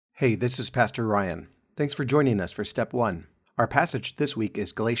Hey, this is Pastor Ryan. Thanks for joining us for Step 1. Our passage this week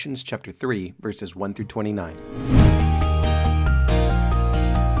is Galatians chapter 3, verses 1 through 29.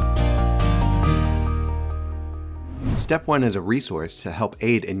 Step 1 is a resource to help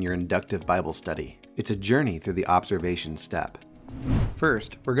aid in your inductive Bible study. It's a journey through the observation step.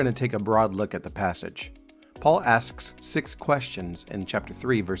 First, we're going to take a broad look at the passage. Paul asks 6 questions in chapter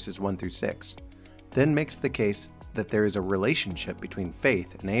 3, verses 1 through 6, then makes the case that there is a relationship between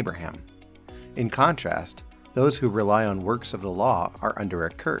faith and Abraham. In contrast, those who rely on works of the law are under a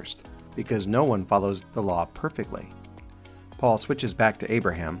curse, because no one follows the law perfectly. Paul switches back to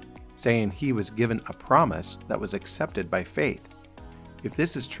Abraham, saying he was given a promise that was accepted by faith. If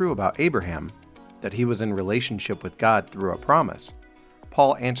this is true about Abraham, that he was in relationship with God through a promise,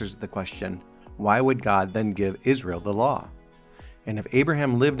 Paul answers the question, why would God then give Israel the law? And if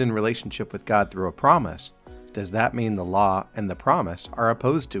Abraham lived in relationship with God through a promise, does that mean the law and the promise are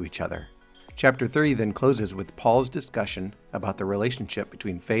opposed to each other? Chapter 3 then closes with Paul's discussion about the relationship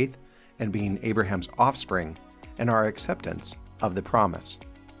between faith and being Abraham's offspring and our acceptance of the promise.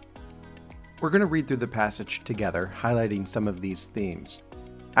 We're going to read through the passage together, highlighting some of these themes.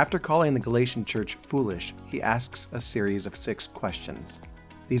 After calling the Galatian church foolish, he asks a series of 6 questions.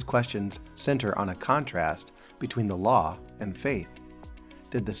 These questions center on a contrast between the law and faith.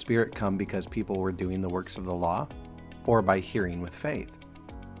 Did the Spirit come because people were doing the works of the law, or by hearing with faith?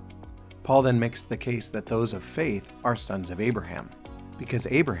 Paul then makes the case that those of faith are sons of Abraham, because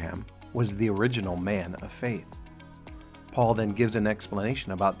Abraham was the original man of faith. Paul then gives an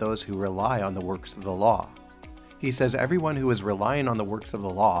explanation about those who rely on the works of the law. He says everyone who is relying on the works of the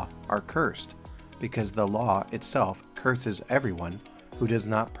law are cursed, because the law itself curses everyone who does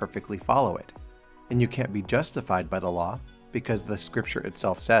not perfectly follow it. And you can't be justified by the law, because the scripture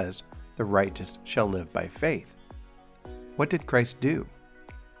itself says, the righteous shall live by faith. What did Christ do?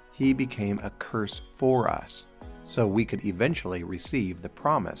 He became a curse for us, so we could eventually receive the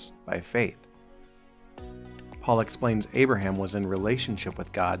promise by faith. Paul explains Abraham was in relationship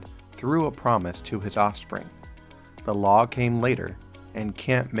with God through a promise to his offspring. The law came later and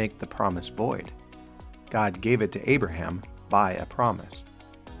can't make the promise void. God gave it to Abraham by a promise.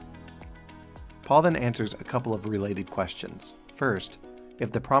 Paul then answers a couple of related questions. First,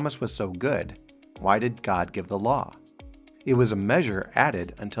 if the promise was so good, why did God give the law? It was a measure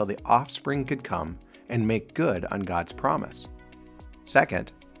added until the offspring could come and make good on God's promise.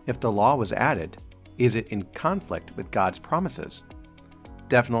 Second, if the law was added, is it in conflict with God's promises?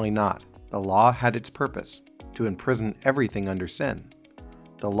 Definitely not. The law had its purpose, to imprison everything under sin.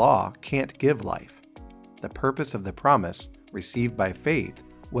 The law can't give life. The purpose of the promise, received by faith,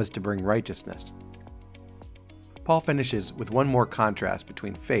 was to bring righteousness. Paul finishes with one more contrast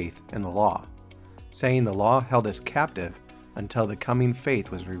between faith and the law, saying the law held us captive until the coming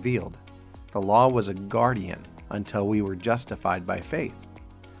faith was revealed. The law was a guardian until we were justified by faith.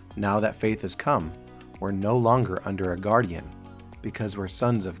 Now that faith has come, we're no longer under a guardian, because we're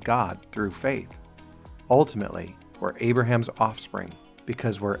sons of God through faith. Ultimately, we're Abraham's offspring,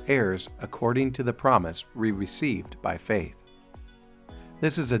 because we're heirs according to the promise we received by faith.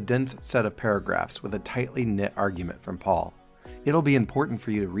 This is a dense set of paragraphs with a tightly knit argument from Paul. It'll be important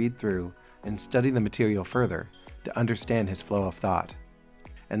for you to read through and study the material further to understand his flow of thought.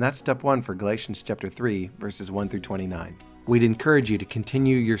 And that's step 1 for Galatians chapter 3, verses 1 through 29. We'd encourage you to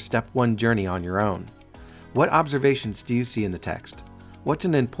continue your step 1 journey on your own. What observations do you see in the text? What's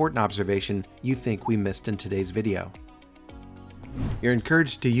an important observation you think we missed in today's video? You're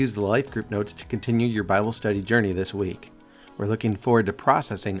encouraged to use the life group notes to continue your Bible study journey this week. We're looking forward to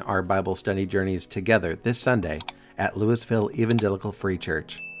processing our Bible study journeys together this Sunday at Louisville Evangelical Free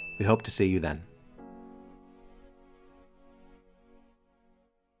Church. We hope to see you then.